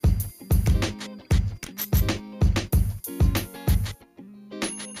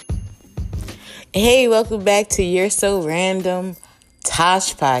Hey, welcome back to You're So Random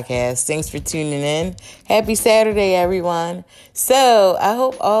Tosh Podcast. Thanks for tuning in. Happy Saturday, everyone. So, I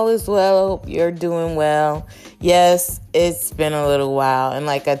hope all is well. I hope you're doing well. Yes, it's been a little while. And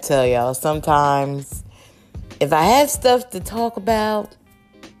like I tell y'all, sometimes if I have stuff to talk about,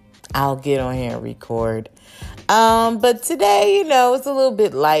 I'll get on here and record. But today, it's a little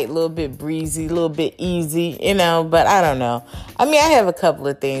bit light, a little bit breezy, a little bit easy, but I don't know. I have a couple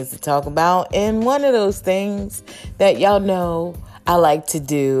of things to talk about. And one of those things that y'all know I like to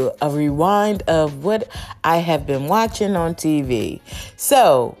do, a rewind of what I have been watching on TV.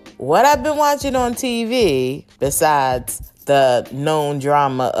 So, what I've been watching on TV, besides the known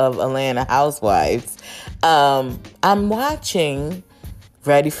drama of Atlanta Housewives, I'm watching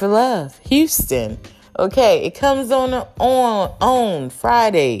Ready for Love, Houston. Okay, it comes on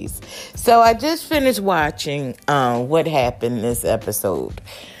Fridays. So I just finished watching what happened in this episode.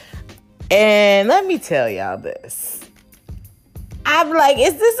 And let me tell y'all this. I'm like,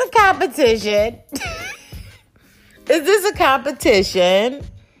 is this a competition? Is this a competition?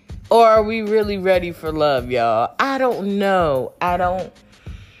 Or are we really ready for love, y'all? I don't know. I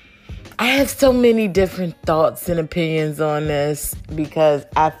have so many different thoughts and opinions on this because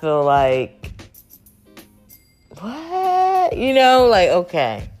I feel like, what?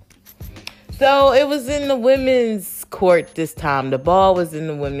 Okay. So it was in the women's court this time. The ball was in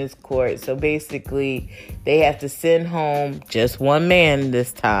the women's court. So basically, they have to send home just one man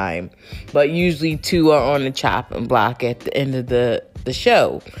this time. But usually two are on the chopping block at the end of the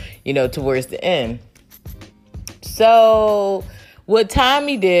show, towards the end. So what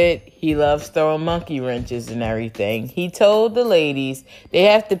Tommy did, he loves throwing monkey wrenches and everything. He told the ladies they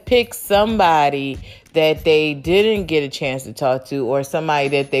have to pick somebody that they didn't get a chance to talk to or somebody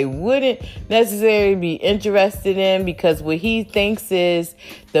that they wouldn't necessarily be interested in, because what he thinks is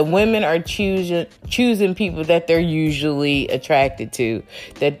the women are choosing people that they're usually attracted to,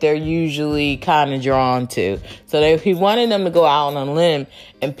 that they're usually kind of drawn to. So he wanted them to go out on a limb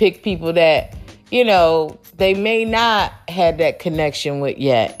and pick people that, they may not have that connection with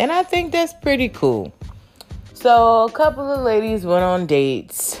yet. And I think that's pretty cool. So a couple of ladies went on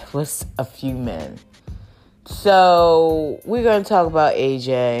dates with a few men. So we're going to talk about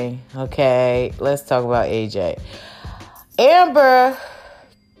AJ. Okay, let's talk about AJ. Amber,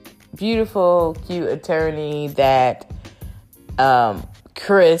 beautiful, cute attorney that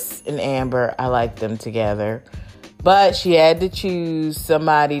Chris and Amber, I like them together. But she had to choose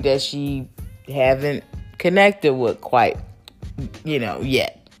somebody that she haven't connected with quite,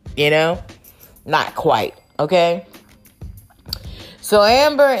 yet. Not quite, okay? So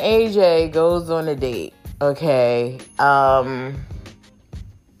Amber and AJ goes on a date. Okay.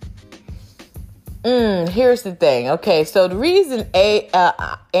 Here's the thing. Okay, so the reason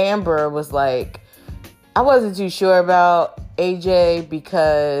Amber was like, I wasn't too sure about AJ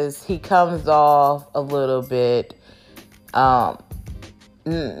because he comes off a little bit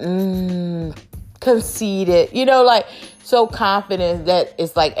conceited, so confident that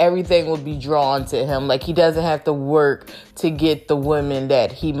it's like everything will be drawn to him. Like he doesn't have to work to get the women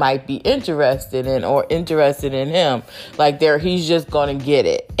that he might be interested in or interested in him. Like he's just going to get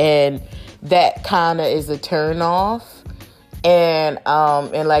it. And that kind of is a turn off. And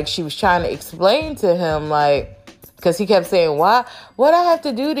like she was trying to explain to him, like, because he kept saying, what I have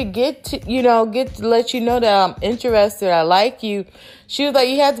to do to get to let you know that I'm interested, I like you. She was like,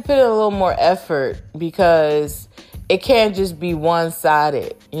 you have to put in a little more effort because it can't just be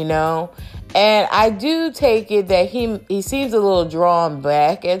one-sided, And I do take it that he seems a little drawn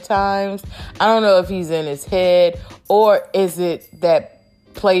back at times. I don't know if he's in his head or is it that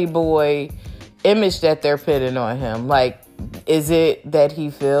playboy image that they're putting on him. Like, is it that he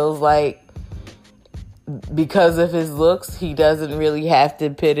feels like because of his looks, he doesn't really have to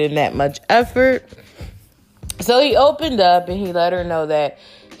put in that much effort? So he opened up and he let her know that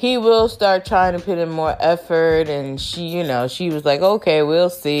he will start trying to put in more effort. And she, she was like, okay, we'll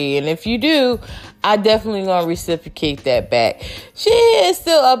see. And if you do, I definitely gonna reciprocate that back. She is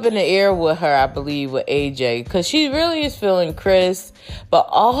still up in the air with her, I believe, with AJ, because she really is feeling Chris. But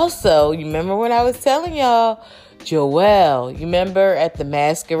also, you remember when I was telling y'all, Joelle, you remember at the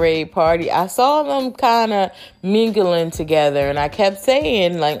masquerade party, I saw them kind of mingling together, and I kept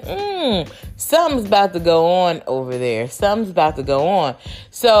saying, like, something's about to go on over there. Something's about to go on.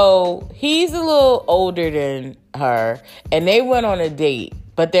 So he's a little older than her, and they went on a date.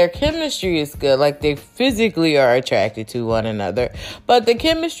 But their chemistry is good. Like, they physically are attracted to one another. But the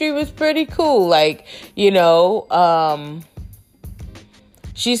chemistry was pretty cool. Like,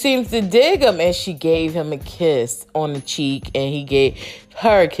 She seems to dig him, and she gave him a kiss on the cheek, and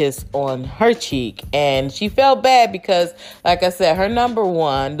her a kiss on her cheek. And she felt bad because, like I said, her number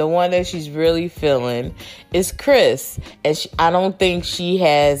one, the one that she's really feeling, is Chris. And I don't think she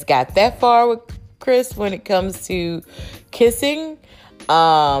has got that far with Chris when it comes to kissing.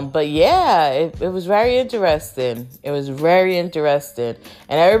 But yeah, it was very interesting. It was very interesting.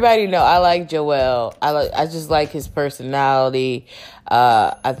 And everybody know I like Joel. I just like his personality.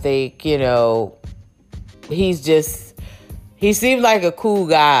 I think, he seems like a cool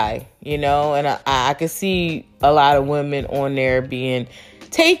guy, and I could see a lot of women on there being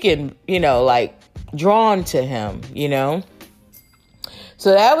taken, like drawn to him,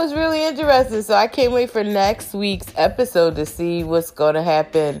 So that was really interesting. So I can't wait for next week's episode to see what's going to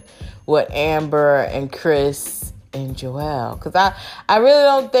happen with Amber and Chris and Joel. Because I really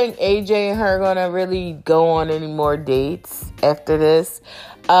don't think AJ and her are going to really go on any more dates after this.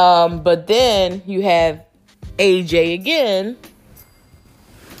 But then you have AJ again,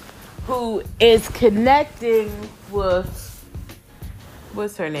 who is connecting with,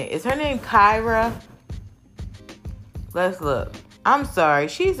 what's her name? Is her name Kyra? Let's look. I'm sorry,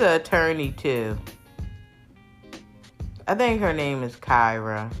 she's an attorney too. I think her name is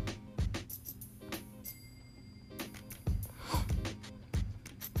Kyra.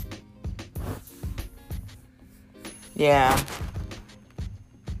 Yeah.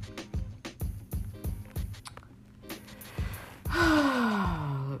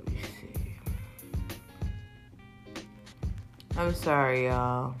 Let me see. I'm sorry,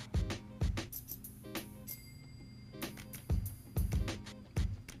 y'all.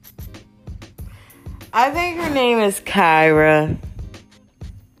 I think her name is Kyra.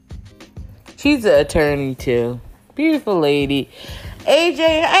 She's an attorney too. Beautiful lady. AJ,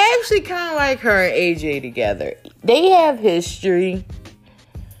 I actually kind of like her and AJ together. They have history.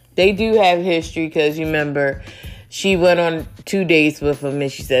 They do have history because you remember she went on 2 dates with him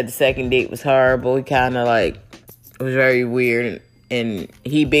and she said the second date was horrible. He kind of it was very weird, and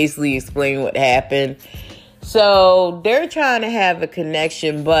he basically explained what happened. So they're trying to have a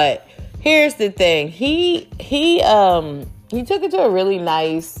connection, but here's the thing. He took her to a really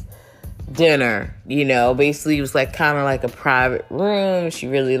nice dinner, Basically, it was kind of like a private room. She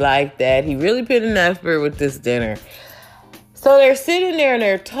really liked that. He really put in effort with this dinner. So they're sitting there and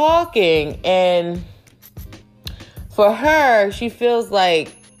they're talking, and for her, she feels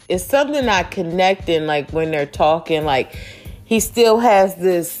like it's something not connecting, when they're talking, he still has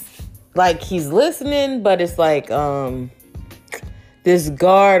this, he's listening, but it's this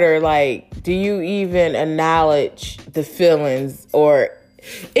guard, or do you even acknowledge the feelings, or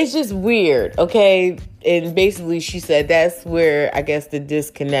it's just weird, okay? And basically she said that's where I guess the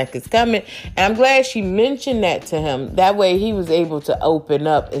disconnect is coming. And I'm glad she mentioned that to him. That way he was able to open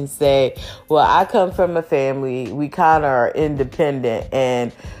up and say, well, I come from a family. We kind of are independent.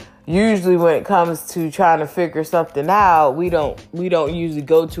 And usually when it comes to trying to figure something out, we don't usually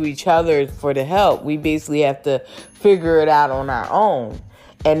go to each other for the help. We basically have to figure it out on our own.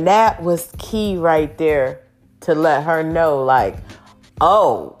 And that was key right there to let her know,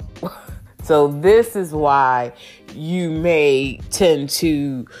 oh, so this is why you may tend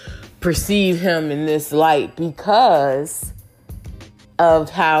to perceive him in this light, because of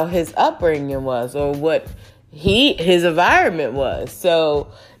how his upbringing was, or what his environment was.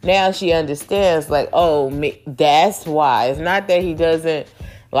 So now she understands, that's why. It's not that he doesn't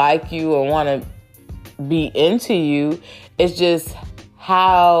like you or want to be into you. It's just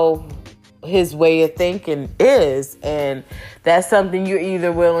how his way of thinking is, and that's something you're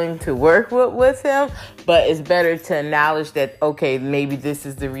either willing to work with him, but it's better to acknowledge that, okay, maybe this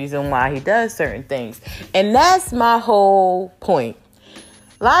is the reason why he does certain things. And that's my whole point.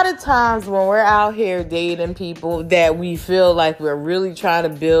 A lot of times when we're out here dating people that we feel like we're really trying to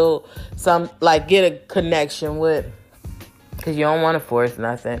build get a connection with, because you don't want to force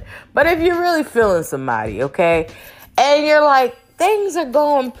nothing, but if you're really feeling somebody, okay, and you're things are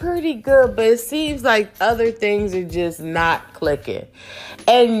going pretty good, but it seems like other things are just not clicking.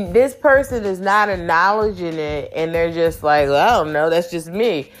 And this person is not acknowledging it, and they're just well, I don't know, that's just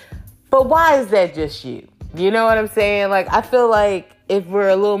me. But why is that just you? You know what I'm saying? I feel like if we're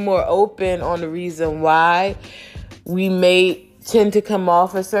a little more open on the reason why we may tend to come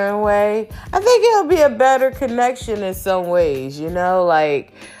off a certain way, I think it'll be a better connection in some ways, we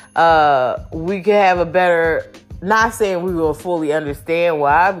could have a better... Not saying we will fully understand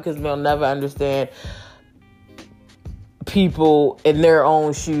why, because we'll never understand people in their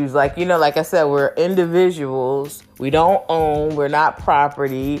own shoes. Like I said, we're individuals. We don't own. We're not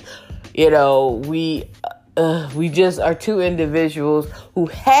property. We just are two individuals who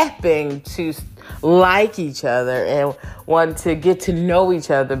happen to like each other and want to get to know each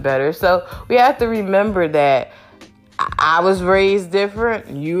other better. So we have to remember that I was raised different.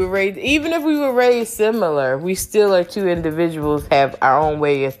 You were raised, even if we were raised similar, we still are two individuals, have our own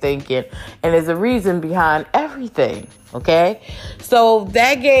way of thinking. And there's a reason behind everything. Okay. So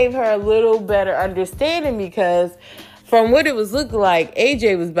that gave her a little better understanding, because from what it was looking like,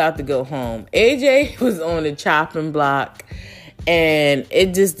 AJ was about to go home. AJ was on the chopping block, and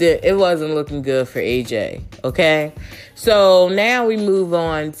it wasn't looking good for AJ. Okay. So now we move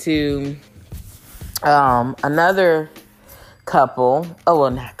on to another couple. Oh,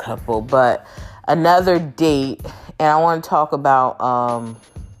 well, not couple, but another date. And I want to talk about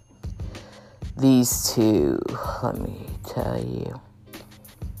these two. Let me tell you.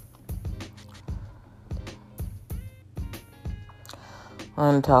 I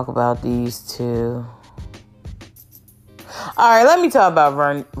want to talk about these two. All right, let me talk about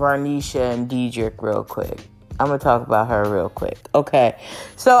Varnisha and Diedrich real quick. I'm going to talk about her real quick. Okay,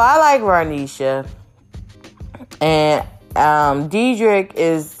 so I like Varnisha. And Diedrich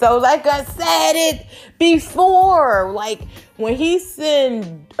is, so like I said it before, like when he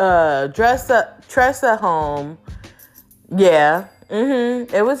sent Tressa home, yeah,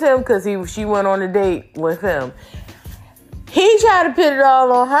 it was him, because she went on a date with him. He tried to put it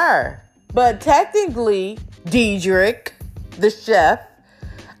all on her. But technically, Diedrich, the chef,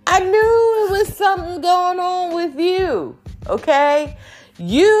 I knew it was something going on with you, okay?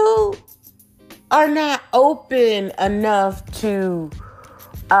 You are not open enough to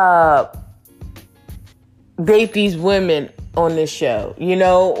date these women on this show,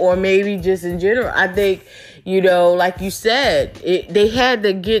 or maybe just in general. I think, like you said, they had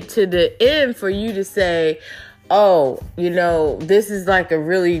to get to the end for you to say, oh, this is like a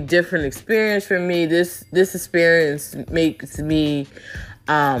really different experience for me. This experience makes me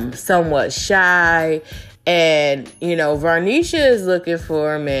somewhat shy. And, Varnisha is looking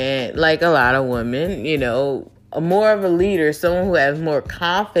for a man, like a lot of women, more of a leader, someone who has more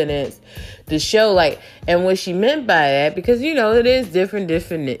confidence to show, like, and what she meant by that, because, it is different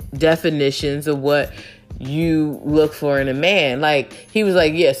definitions of what you look for in a man. Like, he was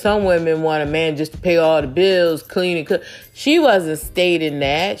like, yeah, some women want a man just to pay all the bills, clean and cook. She wasn't stating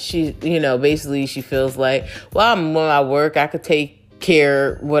that. She, basically she feels like, well, I'm when I work, I could take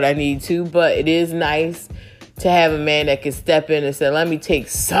care what I need to, but it is nice to have a man that can step in and say, let me take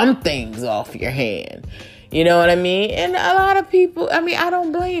some things off your hand. You know what I mean? And a lot of people, I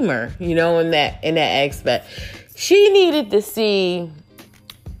don't blame her, in that aspect. She needed to see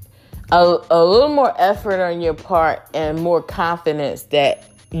a little more effort on your part and more confidence that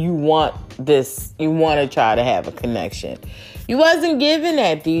you want to try to have a connection. You wasn't giving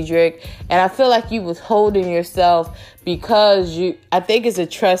that, Diedrich. And I feel like you was holding yourself because I think it's a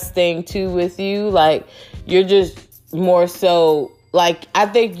trust thing too with you. Like, you're just more so, like, I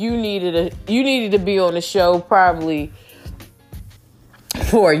think you needed to be on the show probably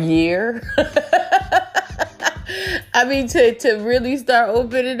for a year. To really start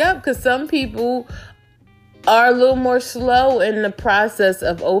opening up, because some people are a little more slow in the process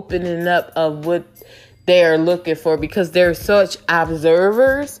of opening up of what they're looking for, because they're such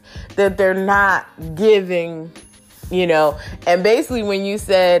observers that they're not giving, and basically when you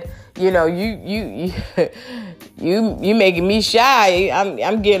said, you making me shy,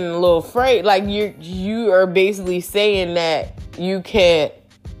 I'm getting a little afraid. Like, you are basically saying that you can't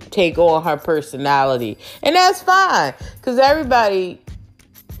take on her personality, and that's fine, because everybody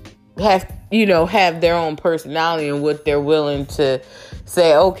have their own personality and what they're willing to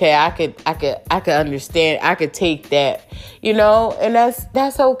say. Okay, I could understand, I could take that, and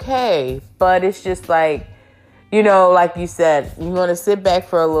that's okay. But it's just like, like you said, you want to sit back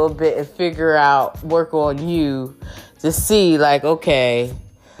for a little bit and work on you to see, like, okay,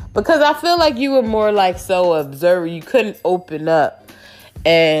 because I feel like you were more like so observant, you couldn't open up.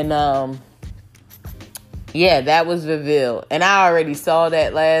 And, that was revealed. And I already saw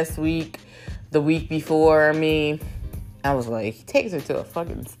that last week, the week before. I was like, he takes her to a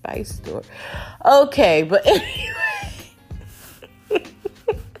fucking spice store. Okay, but anyway.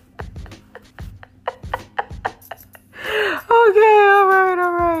 Okay, all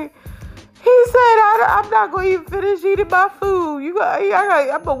right. He said, I'm not going to even finish eating my food.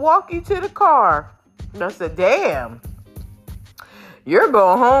 I'm going to walk you to the car. And I said, damn. You're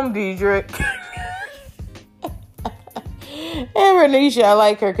going home, Diedrich. And Renisha, I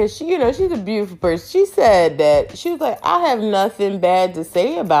like her because she's a beautiful person. She said that she was like, I have nothing bad to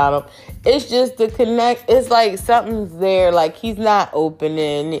say about him. It's just the connect. It's like something's there. Like he's not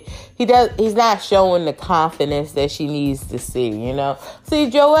opening. He's not showing the confidence that she needs to see. See,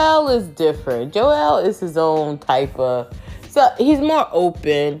 Joel is different. Joel is his own type of. So he's more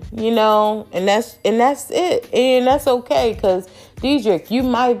open, and that's it, and that's okay. Because Diedrich, you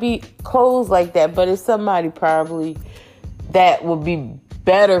might be closed like that, but it's somebody probably that would be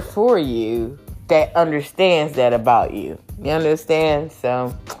better for you that understands that about you. You understand?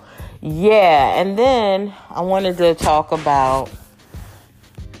 So, yeah. And then I wanted to talk about,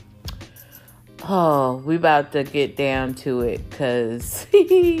 we about to get down to it because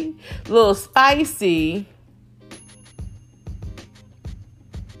a little spicy.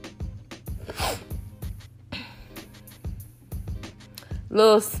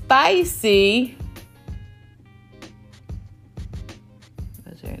 Little spicy.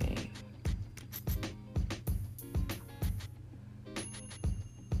 What's her name?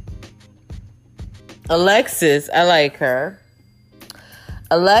 Alexis. I like her.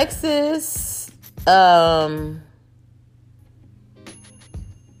 Alexis. And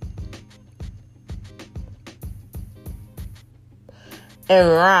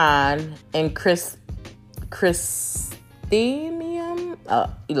Ron and Christinium.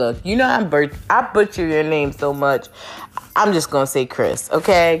 Look, I butcher your name so much. I'm just gonna say Chris,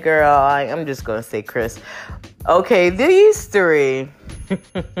 okay, girl. I'm just gonna say Chris. Okay, these three.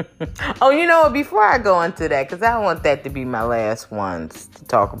 Oh, you know what? Before I go into that, because I don't want that to be my last ones to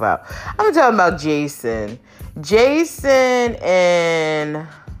talk about. I'm talking about Jason. Jason and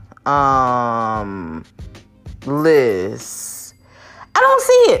Liz. I don't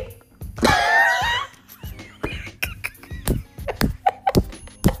see it.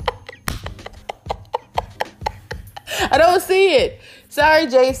 I don't see it. Sorry,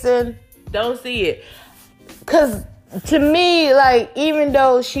 Jason. Don't see it. Because to me, like, even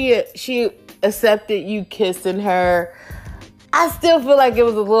though she accepted you kissing her, I still feel like it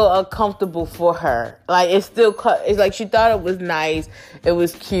was a little uncomfortable for her. Like, it's like she thought it was nice. It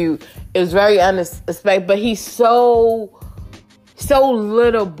was cute. It was very unexpected. But he's so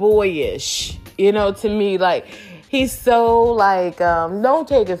little boyish, to me. Like, he's so like, don't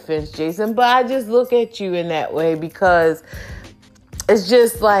take offense, Jason, but I just look at you in that way because it's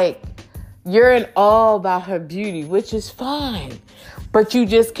just like you're in awe about her beauty, which is fine, but you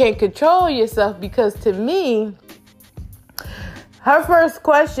just can't control yourself because to me, her first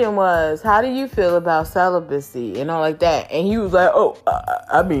question was, how do you feel about celibacy and all like that? And he was like,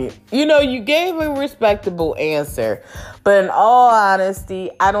 you gave a respectable answer. But in all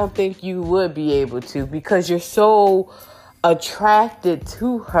honesty, I don't think you would be able to because you're so attracted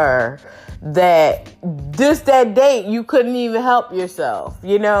to her that that date, you couldn't even help yourself,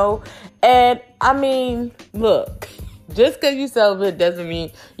 And I mean, look. Just because you celibate doesn't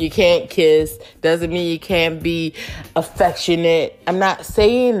mean you can't kiss, doesn't mean you can't be affectionate. I'm not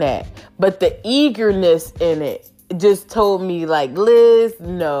saying that. But the eagerness in it just told me, like, Liz,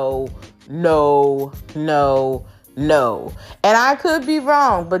 no. And I could be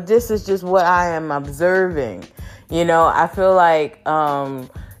wrong, but this is just what I am observing. I feel like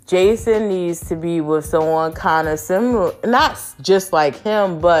Jason needs to be with someone kind of similar, not just like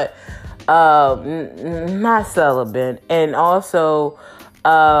him, but not celibate, and also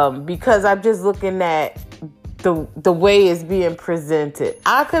because I'm just looking at the way it's being presented.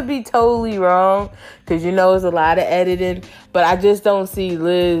 I could be totally wrong because it's a lot of editing, but I just don't see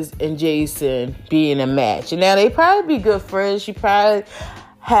Liz and Jason being a match. And now they probably be good friends. She probably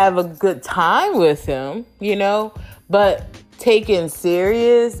have a good time with him, but taken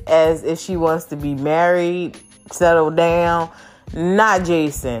serious as if she wants to be married, settle down. Not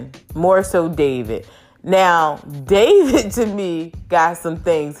Jason, more so David. Now, David to me got some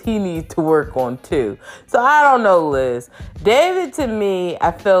things he needs to work on too. So I don't know, Liz. David to me,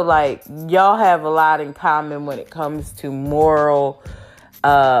 I feel like y'all have a lot in common when it comes to moral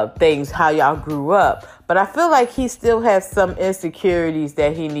things, how y'all grew up. But I feel like he still has some insecurities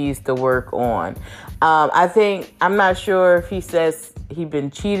that he needs to work on. I'm not sure if he says he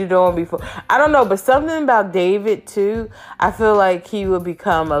been cheated on before. I don't know, but something about David too, I feel like he will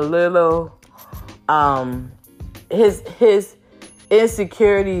become a little, his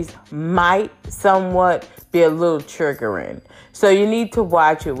insecurities might somewhat be a little triggering. So you need to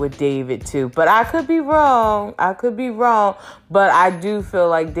watch it with David too. But I could be wrong. But I do feel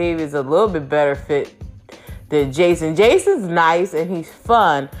like David's a little bit better fit than Jason. Jason's nice and he's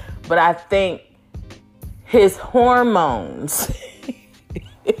fun, but I think his hormones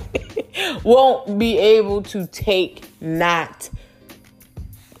won't be able to take not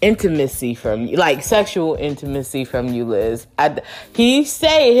intimacy from you, like sexual intimacy from you, Liz.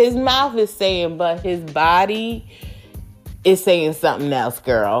 His mouth is saying, but his body is saying something else,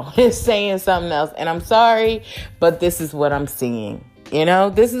 girl. It's saying something else. And I'm sorry, but this is what I'm seeing.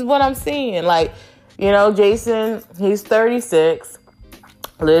 This is what I'm seeing. Like, Jason, he's 36.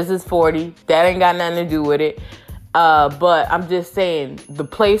 Liz is 40. That ain't got nothing to do with it. But I'm just saying the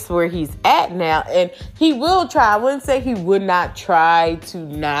place where he's at now, and he will try. I wouldn't say he would not try to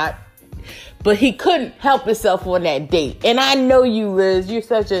not, but he couldn't help himself on that date. And I know you, Liz,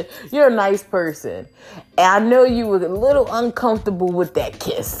 you're a nice person. And I know you were a little uncomfortable with that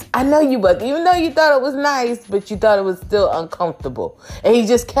kiss. I know you was, even though you thought it was nice, but you thought it was still uncomfortable. And he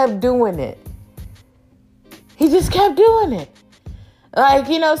just kept doing it. He just kept doing it. Like,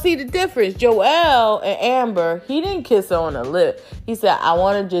 see the difference. Joel and Amber, he didn't kiss her on the lip. He said, I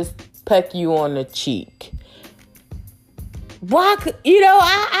want to just peck you on the cheek. Why?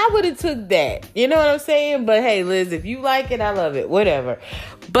 I would have took that. You know what I'm saying? But hey, Liz, if you like it, I love it. Whatever.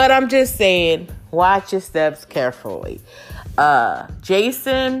 But I'm just saying, watch your steps carefully.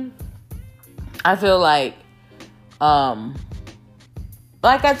 Jason, I feel like I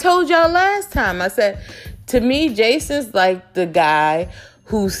told y'all last time, I said, to me, Jason's like the guy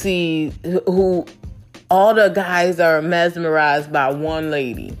who all the guys are mesmerized by one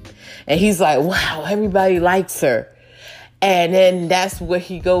lady. And he's like, wow, everybody likes her. And then that's what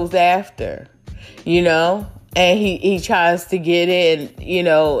he goes after, and he tries to get it,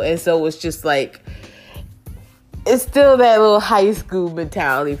 and so it's just like, it's still that little high school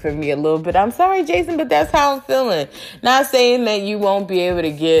mentality for me a little bit. I'm sorry, Jason, but that's how I'm feeling. Not saying that you won't be able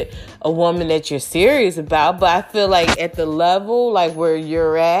to get a woman that you're serious about, but I feel like at the level, like where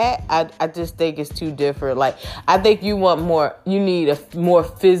you're at, I just think it's too different. Like, I think you need a more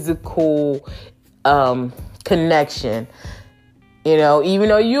physical connection. Even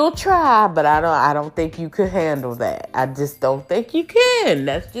though you'll try, but I don't think you could handle that. I just don't think you can.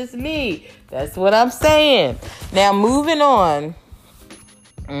 That's just me. That's what I'm saying. Now, moving on.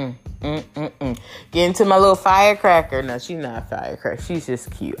 Getting to my little firecracker. No, she's not a firecracker. She's just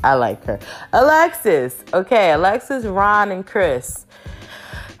cute. I like her. Alexis. Okay, Alexis, Ron, and Chris.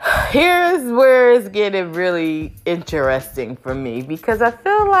 Here's where it's getting really interesting for me, because I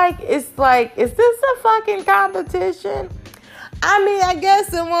feel like is this a fucking competition? I mean, I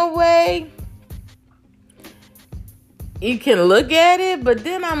guess in one way you can look at it, but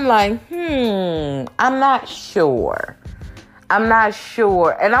then I'm like, I'm not sure. And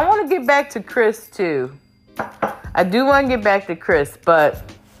I want to get back to Chris too. I do want to get back to Chris,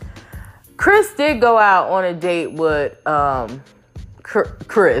 but Chris did go out on a date with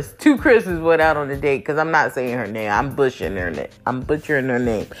Chris. Two Chris's went out on a date, because I'm not saying her name. I'm butchering her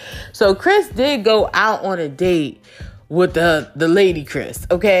name. So Chris did go out on a date with the lady Chris,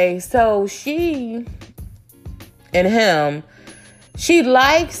 okay? So she and him, she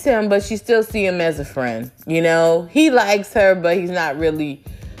likes him, but she still see him as a friend, He likes her, but he's not really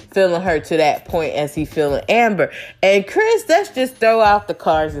feeling her to that point as he feeling Amber. And Chris, let's just throw out the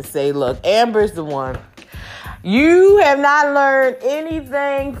cards and say, look, Amber's the one. You have not learned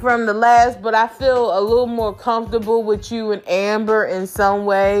anything from the last, but I feel a little more comfortable with you and Amber in some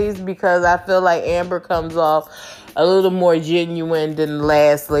ways, because I feel like Amber comes off a little more genuine than the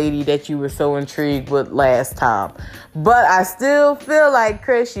last lady that you were so intrigued with last time. But I still feel like,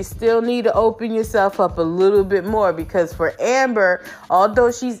 Chris, you still need to open yourself up a little bit more, because for Amber,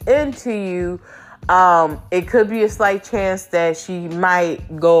 although she's into you, it could be a slight chance that she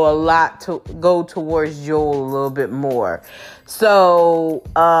might go towards Joel a little bit more. So,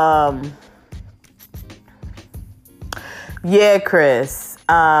 yeah, Chris,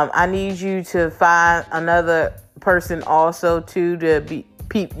 I need you to find another person also too to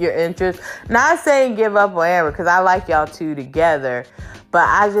pique your interest. Not saying give up on Amber, because I like y'all two together,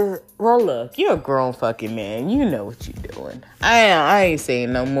 but look, you're a grown fucking man. You know what you're doing. I ain't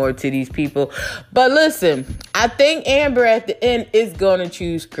saying no more to these people. But listen, I think Amber at the end is going to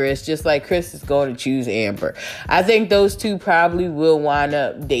choose Chris, just like Chris is going to choose Amber. I think those two probably will wind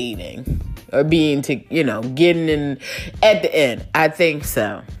up dating or being getting in at the end. I think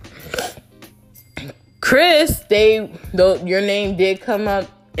so. Chris, your name did come up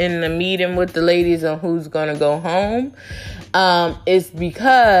in the meeting with the ladies on who's gonna go home. It's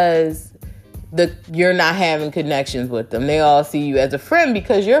because you're not having connections with them. They all see you as a friend,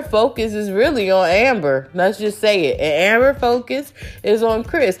 because your focus is really on Amber. Let's just say it. And Amber's focus is on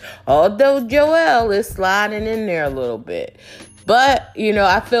Chris. Although Joel is sliding in there a little bit. But,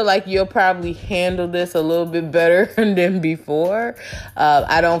 I feel like you'll probably handle this a little bit better than before.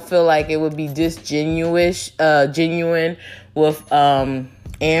 I don't feel like it would be genuine with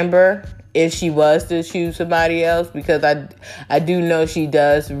Amber if she was to choose somebody else, because I do know she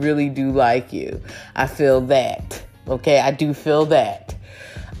does really do like you. I feel that. Okay, I do feel that.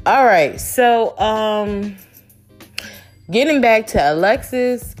 All right, so getting back to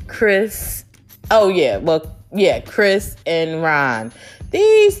Alexis, Chris. Oh yeah, well, yeah, Chris and Ron.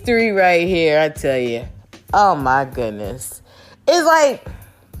 These three right here, I tell you. Oh my goodness. It's like,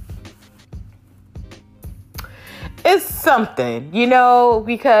 it's something,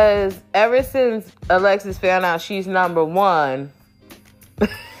 because ever since Alexis found out she's number one,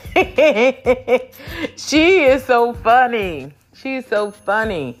 she is so funny. She's so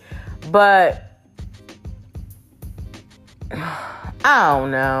funny. But I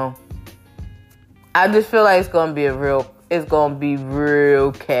don't know. I just feel like it's gonna be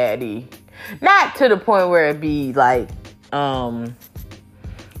real catty. Not to the point where it'll be like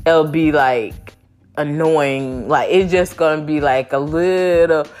annoying. Like, it's just gonna be like a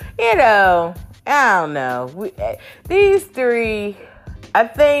little, I don't know. These three, I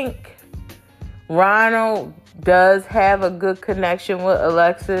think Ronald does have a good connection with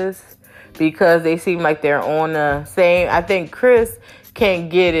Alexis because they seem like they're on the same. I think Chris can't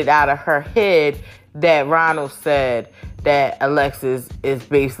get it out of her head that Ronald said that Alexis is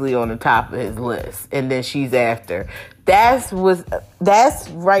basically on the top of his list and then she's after. That's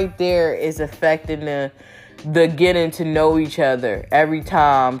right there is affecting the getting to know each other. Every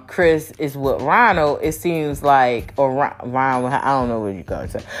time Chris is with Ronald, it seems like, or Ronald, I don't know what you're going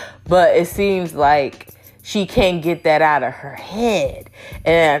to say, but it seems like she can't get that out of her head.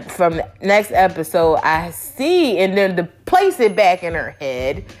 And from the next episode, I see, and then to place it back in her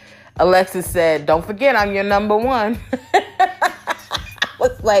head, Alexis said, "Don't forget, I'm your number one." I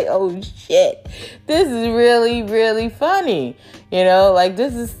was like, oh shit, this is really, really funny. Like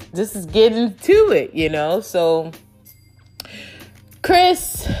this is getting to it, So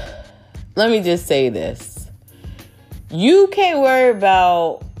Chris, let me just say this. You can't worry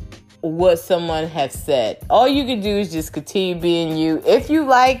about what someone has said. All you can do is just continue being you. If you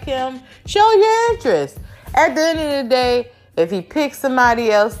like him, show your interest. At the end of the day, if he picks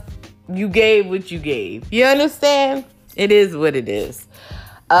somebody else, you gave what you gave. You understand? It is what it is.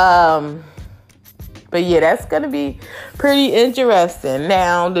 But yeah, that's going to be pretty interesting.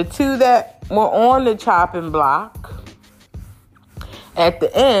 Now, the two that were on the chopping block at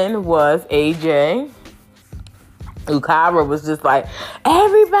the end was AJ. Ukara was just like,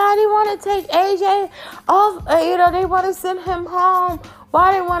 everybody want to take AJ off. They want to send him home.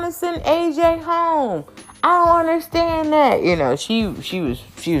 Why they want to send AJ home? I don't understand that. She was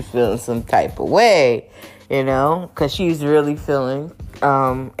feeling some type of way, because she's really feeling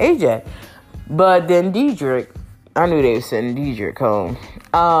AJ. But then Diedrich, I knew they were sending Diedrich home.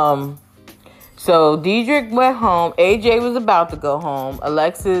 So Diedrich went home. AJ was about to go home.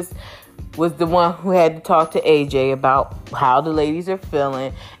 Alexis was the one who had to talk to AJ about how the ladies are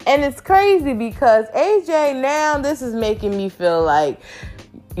feeling. And it's crazy because AJ, now this is making me feel like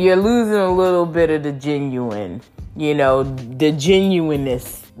you're losing a little bit of the genuine, the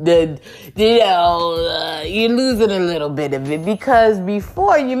genuineness. You're losing a little bit of it because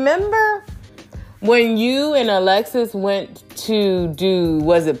before, you remember when you and Alexis went to do,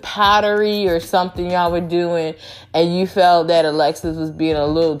 was it pottery or something y'all were doing, and you felt that Alexis was being a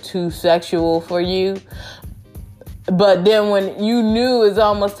little too sexual for you? But then when you knew it was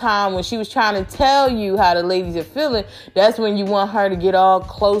almost time, when she was trying to tell you how the ladies are feeling, that's when you want her to get all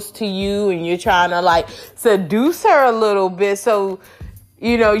close to you and you're trying to like seduce her a little bit so,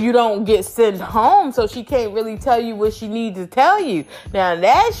 you don't get sent home, so she can't really tell you what she needs to tell you. Now,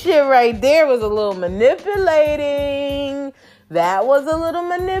 that shit right there was a little manipulating. That was a little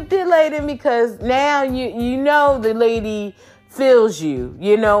manipulating because now you know the lady feels you,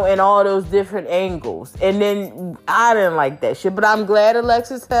 in all those different angles. And then I didn't like that shit, but I'm glad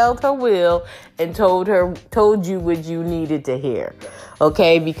Alexis held her will and told you what you needed to hear.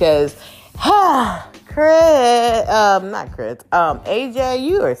 Okay, because AJ,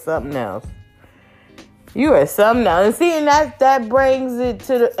 you are something else. You are something else. And see, and that brings it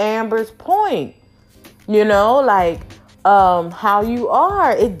to the Amber's point. How you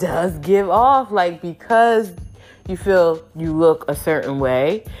are. It does give off, because you feel you look a certain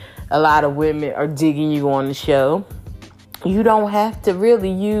way. A lot of women are digging you on the show. You don't have to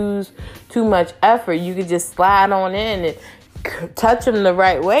really use too much effort. You can just slide on in and touch them the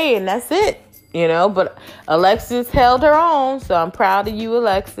right way, and that's it. But Alexis held her own, so I'm proud of you,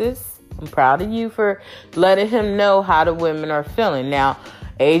 Alexis. I'm proud of you for letting him know how the women are feeling. Now,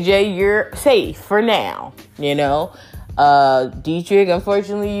 AJ, you're safe for now, you know. Dietrich,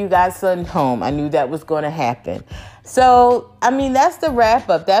 unfortunately, you got sent home. I knew that was going to happen. So, I mean, that's the wrap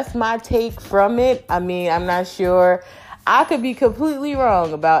up. That's my take from it. I mean, I'm not sure. I could be completely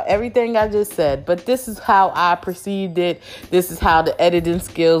wrong about everything I just said, but this is how I perceived it. This is how the editing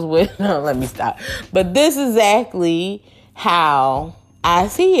skills went. No, let me stop. But this is exactly how I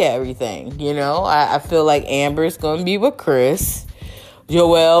see everything. You know, I feel like Amber's going to be with Chris.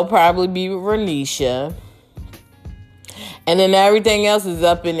 Joelle probably be with Renisha. And then everything else is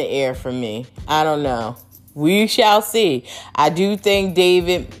up in the air for me. I don't know. We shall see. I do think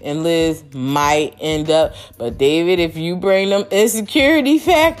David and Liz might end up. But David, if you bring them insecurity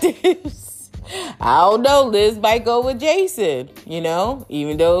factors, I don't know. Liz might go with Jason, you know,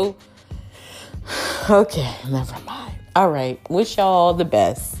 even though. Okay, never mind. All right. Wish y'all all the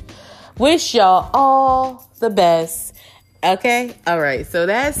best. Wish y'all all the best. Okay. All right. So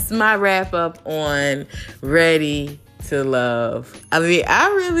that's my wrap up on Ready to Love. I mean, I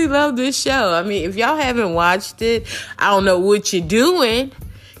really love this show. I mean, if y'all haven't watched it, I don't know what you're doing,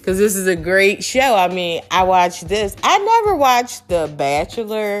 because this is a great show. I mean, I watched this. I never watched The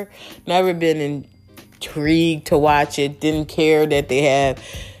Bachelor. Never been intrigued to watch it. Didn't care that they had,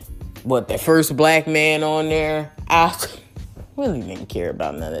 the first black man on there. I really didn't care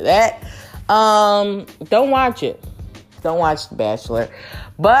about none of that. Don't watch it. Don't watch The Bachelor.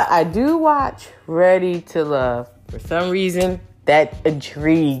 But I do watch Ready to Love. For some reason, that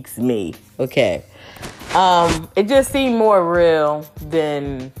intrigues me. Okay. It just seemed more real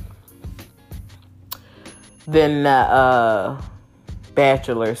than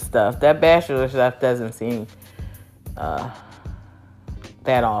Bachelor stuff. That Bachelor stuff doesn't seem that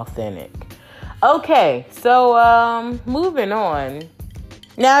authentic. Okay, so moving on.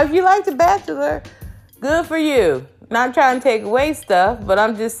 Now, if you like The Bachelor, good for you. Not trying to take away stuff, but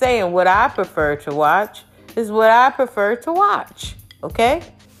I'm just saying what I prefer to watch is what I prefer to watch. Okay?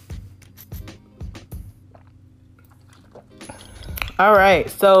 All right.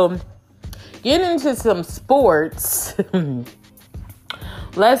 So, getting into some sports.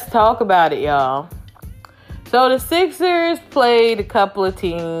 Let's talk about it, y'all. So, the Sixers played a couple of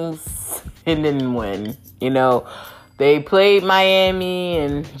teams and didn't win. You know, they played Miami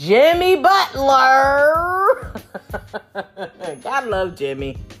and Jimmy Butler. God love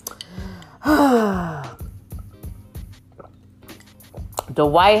Jimmy.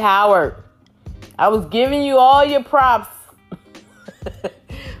 Dwight Howard, I was giving you all your props.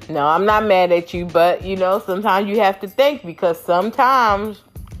 No, I'm not mad at you, but, you know, sometimes you have to think, because sometimes,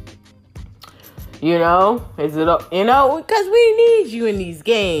 you know, because we need you in these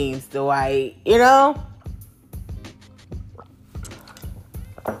games, Dwight, you know?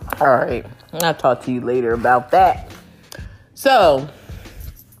 All right, I'll talk to you later about that. So,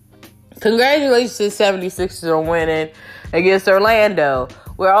 congratulations to the 76ers on winning against Orlando.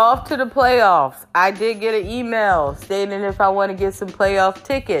 We're off to the playoffs. I did get an email stating if I want to get some playoff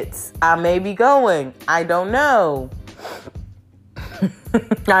tickets. I may be going. I don't know.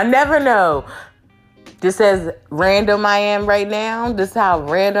 I never know. This says random I am right now. This is how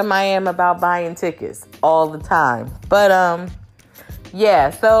random I am about buying tickets all the time. But,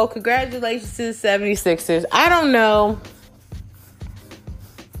 yeah, so congratulations to the 76ers. I don't know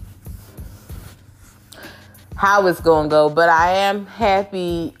how it's going to go, but I am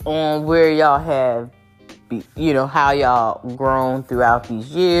happy on where y'all have, how y'all grown throughout these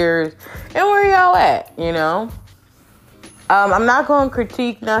years and where y'all at, you know. I'm not going to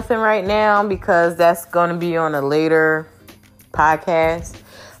critique nothing right now because that's going to be on a later podcast,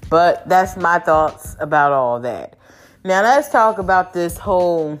 but that's my thoughts about all that. Now let's talk about this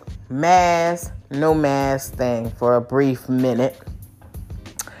whole mask, no mask thing for a brief minute.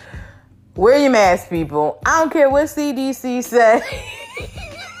 Wear your mask, people. I don't care what CDC said.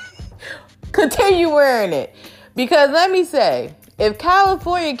 Continue wearing it. Because let me say, if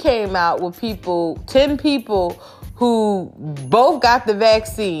California came out with 10 people who both got the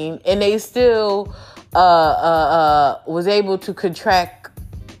vaccine and they still was able to contract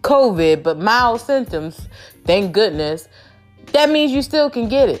COVID, but mild symptoms, thank goodness, that means you still can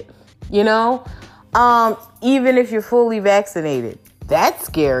get it, you know? Even if you're fully vaccinated. That's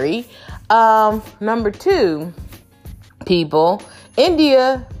scary. Number 2, people,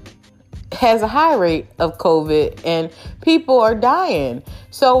 India has a high rate of COVID and people are dying.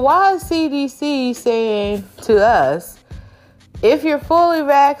 So why is CDC saying to us, if you're fully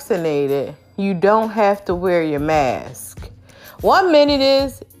vaccinated, you don't have to wear your mask? 1 minute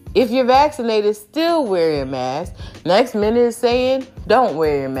is, if you're vaccinated, still wear your mask. Next minute is saying, don't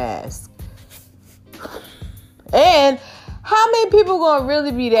wear your mask. And how many people gonna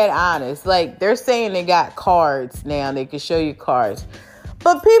really be that honest? Like, they're saying they got cards now. They can show you cards.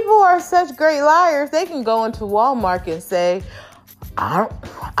 But people are such great liars. They can go into Walmart and say, I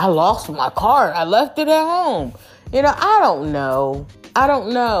lost my card. I left it at home. You know, I don't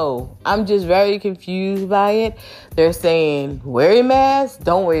know. I'm just very confused by it. They're saying, wear your mask,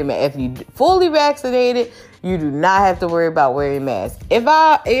 don't wear your mask. If you fully vaccinated, you do not have to worry about wearing a mask.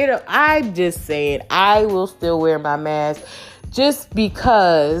 I'm just saying, I will still wear my mask just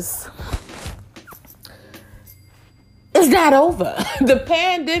because it's not over. The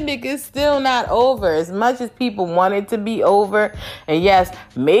pandemic is still not over. As much as people want it to be over, and yes,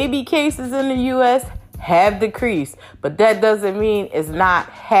 maybe cases in the U.S. have decreased, but that doesn't mean it's not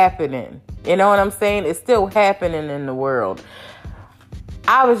happening. You know what I'm saying? It's still happening in the world.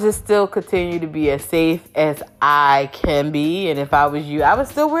 I would just still continue to be as safe as I can be. And if I was you, I would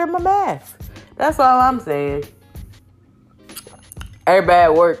still wear my mask. That's all I'm saying. Everybody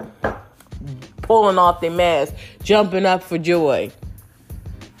at work pulling off their mask, jumping up for joy.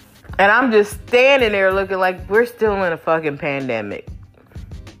 And I'm just standing there looking like we're still in a fucking pandemic.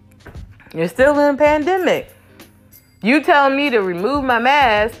 You're still in a pandemic. You telling me to remove my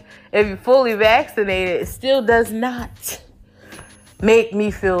mask if you're fully vaccinated, it still does not make me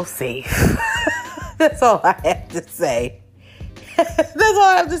feel safe. That's all I have to say. That's all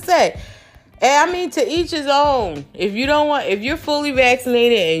I have to say. And I mean, to each his own. If you're fully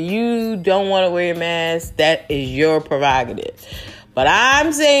vaccinated and you don't want to wear a mask, that is your prerogative. But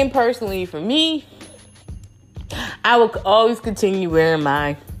I'm saying personally, for me, I will always continue wearing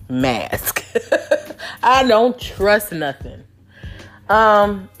my mask. I don't trust nothing.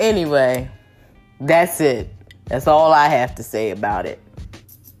 Anyway, that's it. That's all I have to say about it.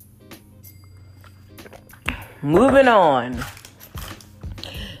 Moving on.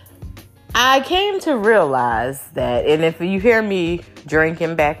 I came to realize that, and if you hear me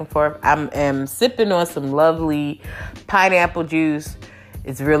drinking back and forth, I'm sipping on some lovely pineapple juice.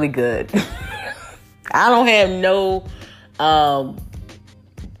 It's really good. I don't have no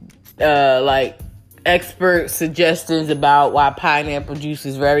like expert suggestions about why pineapple juice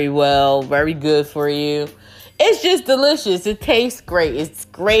is very good for you. It's just delicious. It tastes great. It's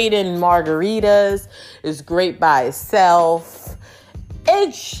great in margaritas. It's great by itself.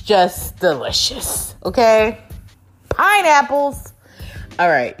 It's just delicious. Okay? Pineapples. All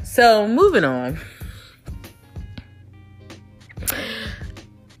right. So moving on.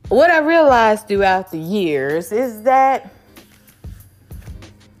 What I realized throughout the years is that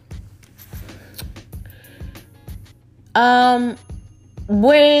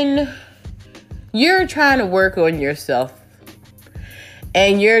when you're trying to work on yourself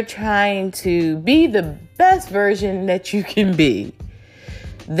and you're trying to be the best version that you can be,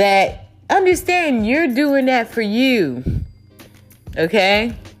 that understand you're doing that for you.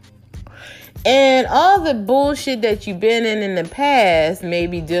 Okay? And all the bullshit that you've been in the past,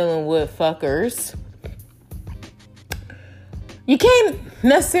 maybe dealing with fuckers, you can't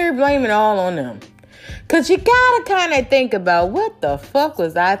necessarily blame it all on them. Because you gotta kind of think about, what the fuck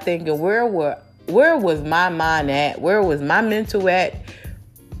was I thinking? Where was my mind at? Where was my mental at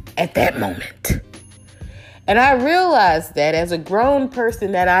that moment? And I realized that as a grown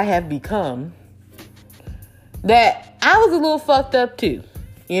person that I have become, that I was a little fucked up too,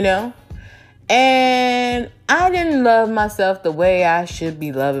 you know? And I didn't love myself the way I should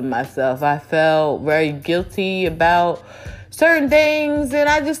be loving myself. I felt very guilty about certain things, and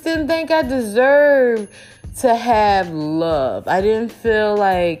I just didn't think I deserved to have love. I didn't feel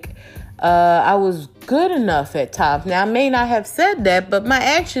like I was good enough at times. Now, I may not have said that, but my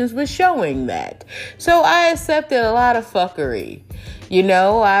actions were showing that. So I accepted a lot of fuckery. You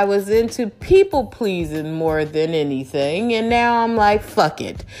know, I was into people pleasing more than anything, and now I'm like, fuck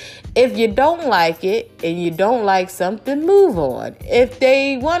it. If you don't like it and you don't like something, move on. If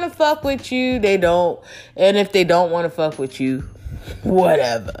they want to fuck with you, they don't. And if they don't want to fuck with you,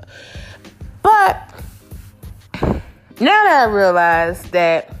 whatever. But now that I realize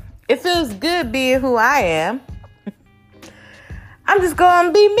that it feels good being who I am, I'm just going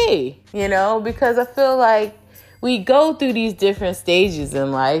to be me, you know, because I feel like we go through these different stages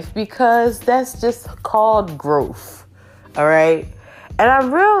in life because that's just called growth. All right. And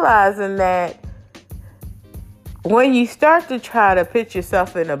I'm realizing that when you start to try to put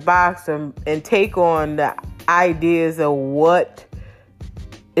yourself in a box and take on the ideas of what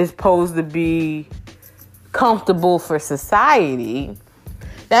is supposed to be comfortable for society,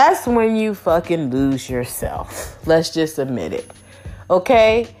 that's when you fucking lose yourself. Let's just admit it.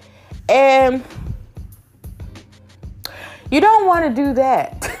 Okay? And you don't want to do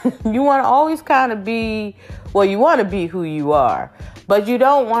that. You want to always kind of be, well, you want to be who you are. But you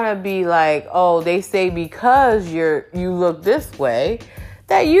don't want to be like, oh, they say because you look this way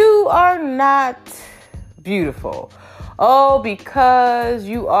that you are not beautiful. Oh, because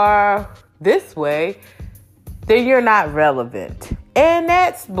you are this way, then you're not relevant. And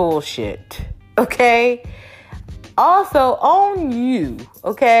that's bullshit. Okay? Also, own you.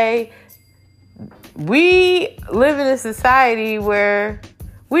 Okay? We live in a society where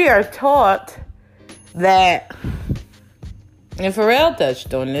we are taught that, and Pharrell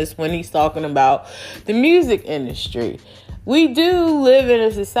touched on this when he's talking about the music industry. We do live in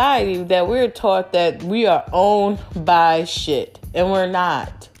a society that we're taught that we are owned by shit, and we're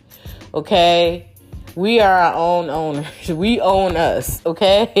not. Okay? We are our own owners. We own us.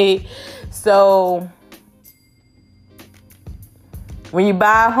 Okay? So, when you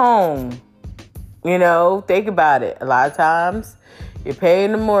buy a home, think about it. A lot of times, you're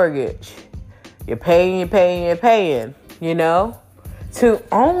paying the mortgage. You're paying, to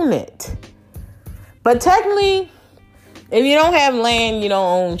own it. But technically, if you don't have land, you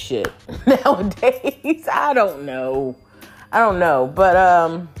don't own shit. Nowadays, I don't know. But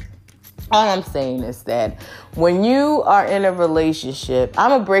all I'm saying is that when you are in a relationship, I'm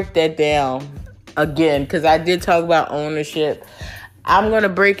going to break that down again because I did talk about ownership. I'm going to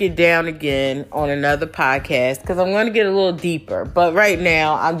break it down again on another podcast because I'm going to get a little deeper. But right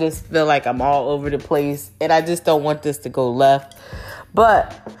now, I just feel like I'm all over the place and I just don't want this to go left.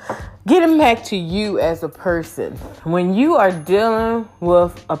 But getting back to you as a person, when you are dealing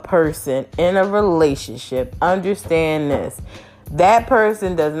with a person in a relationship, understand this. That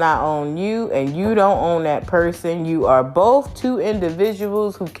person does not own you and you don't own that person. You are both two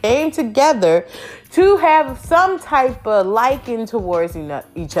individuals who came together to have some type of liking towards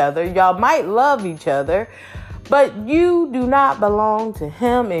each other. Y'all might love each other, but you do not belong to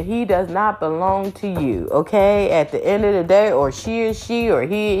him and he does not belong to you, okay? At the end of the day, or she is she, or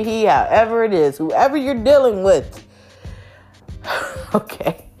he, however it is, whoever you're dealing with,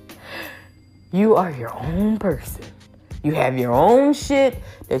 okay? You are your own person. You have your own shit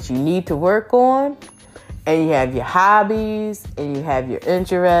that you need to work on, and you have your hobbies, and you have your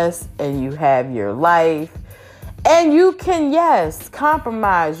interests, and you have your life. And you can, yes,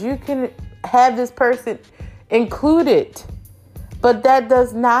 compromise. You can have this person included, but that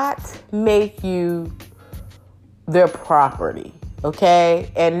does not make you their property,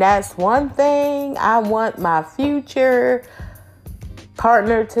 okay? And that's one thing I want my future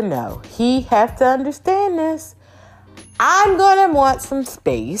partner to know. He has to understand this. I'm going to want some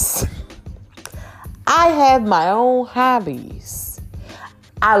space. I have my own hobbies.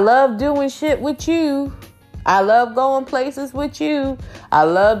 I love doing shit with you. I love going places with you. I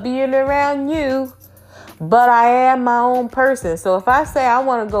love being around you. But I am my own person. So if I say I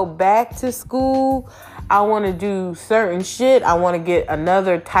want to go back to school, I want to do certain shit, I want to get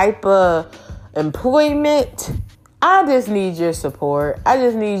another type of employment, I just need your support. I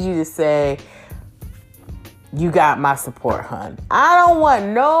just need you to say, you got my support, hun. I don't want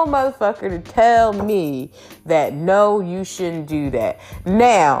no motherfucker to tell me that, no, you shouldn't do that.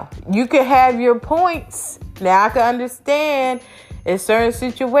 Now, you can have your points. Now, I can understand in certain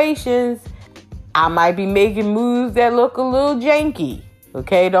situations, I might be making moves that look a little janky.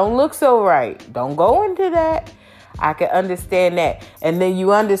 Okay, don't look so right. Don't go into that. I can understand that. And then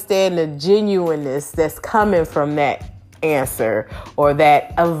you understand the genuineness that's coming from that answer or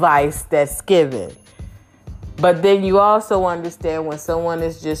that advice that's given. But then you also understand when someone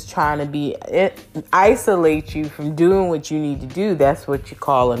is just trying to isolate you from doing what you need to do. That's what you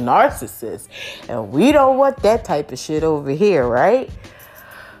call a narcissist. And we don't want that type of shit over here, right?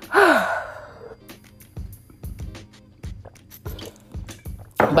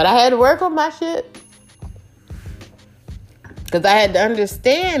 But I had to work on my shit. Because I had to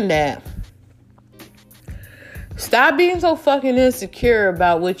understand that. Stop being so fucking insecure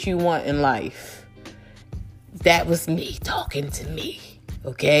about what you want in life. That was me talking to me,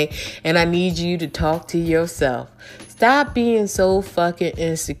 okay? And I need you to talk to yourself. Stop being so fucking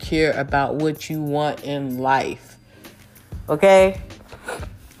insecure about what you want in life, okay?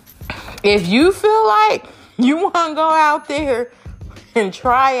 If you feel like you want to go out there and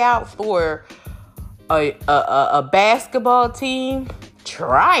try out for a basketball team,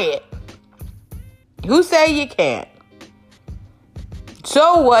 try it. Who say you can't?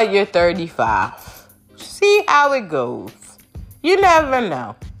 So what, you're 35. See how it goes. You never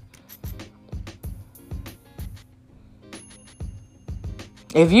know.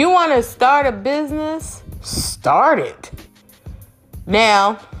 If you want to start a business, start it.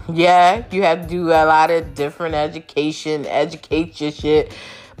 Now, yeah, you have to do a lot of different educate your shit.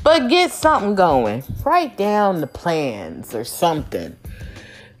 But get something going. Write down the plans or something.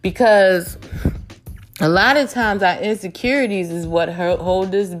 Because a lot of times our insecurities is what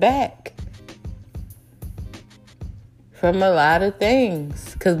hold us back from a lot of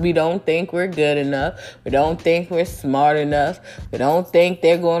things. Because we don't think we're good enough. We don't think we're smart enough. We don't think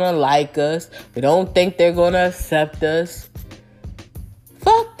they're going to like us. We don't think they're going to accept us.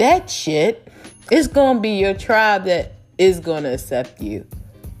 Fuck that shit. It's going to be your tribe that is going to accept you.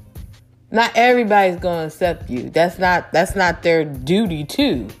 Not everybody's going to accept you. That's not their duty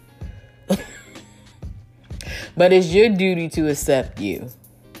too. But it's your duty to accept you.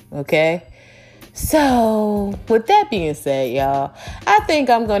 Okay? So, with that being said, y'all, I think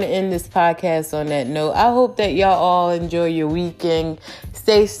I'm going to end this podcast on that note. I hope that y'all all enjoy your weekend.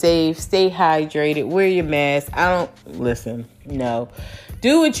 Stay safe, stay hydrated, wear your mask. No.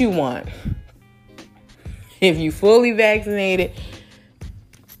 Do what you want. If you fully vaccinated,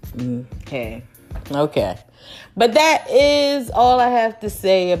 okay. But that is all I have to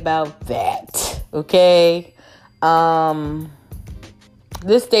say about that. Okay?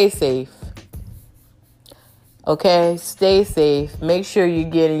 Just stay safe. Okay? Stay safe. Make sure you're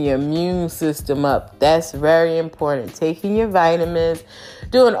getting your immune system up. That's very important. Taking your vitamins,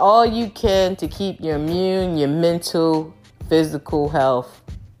 doing all you can to keep your immune, your mental, physical health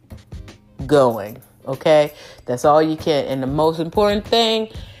going. Okay? That's all you can. And the most important thing,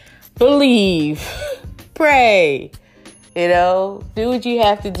 believe. Pray. Do what you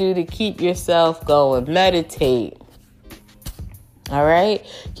have to do to keep yourself going. Meditate. All right?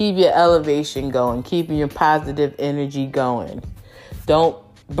 Keep your elevation going. Keeping your positive energy going. Don't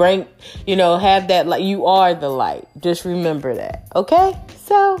have that light. You are the light. Just remember that. Okay?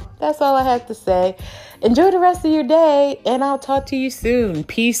 So, that's all I have to say. Enjoy the rest of your day, and I'll talk to you soon.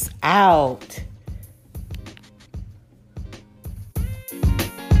 Peace out.